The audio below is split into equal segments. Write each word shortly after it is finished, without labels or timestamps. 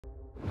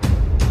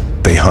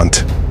They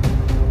hunt.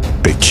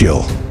 They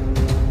kill.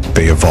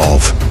 They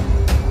evolve.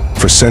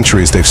 For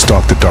centuries, they've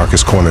stalked the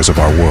darkest corners of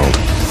our world.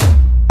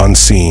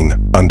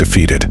 Unseen,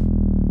 undefeated.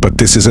 But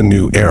this is a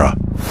new era.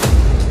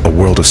 A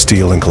world of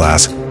steel and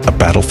glass, a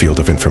battlefield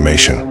of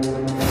information.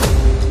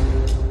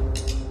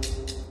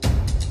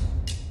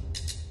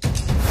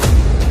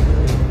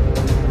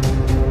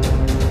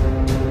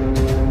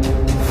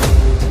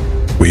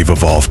 We've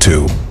evolved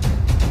too.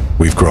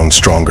 We've grown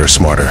stronger,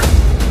 smarter.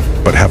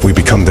 But have we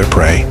become their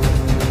prey?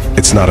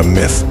 It's not a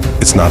myth.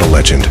 It's not a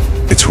legend.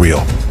 It's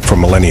real. For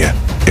millennia,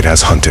 it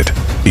has hunted,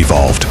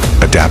 evolved,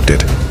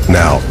 adapted.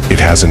 Now, it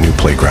has a new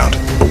playground,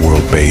 a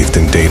world bathed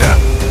in data,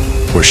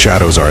 where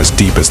shadows are as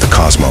deep as the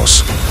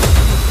cosmos.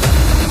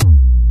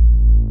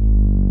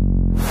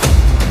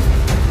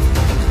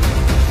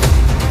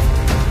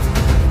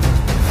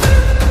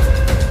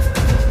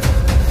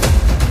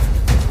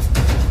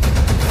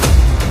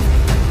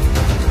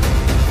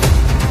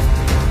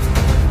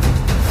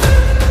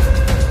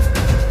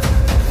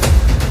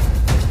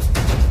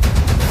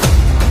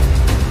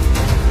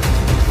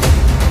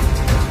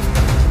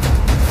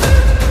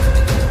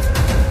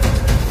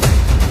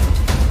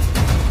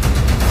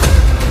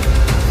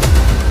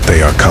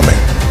 They are coming.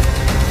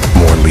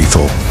 More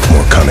lethal,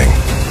 more cunning.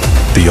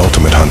 The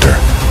ultimate hunter.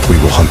 We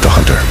will hunt the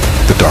hunter.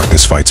 The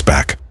darkness fights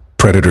back.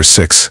 Predator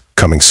 6,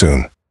 coming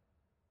soon.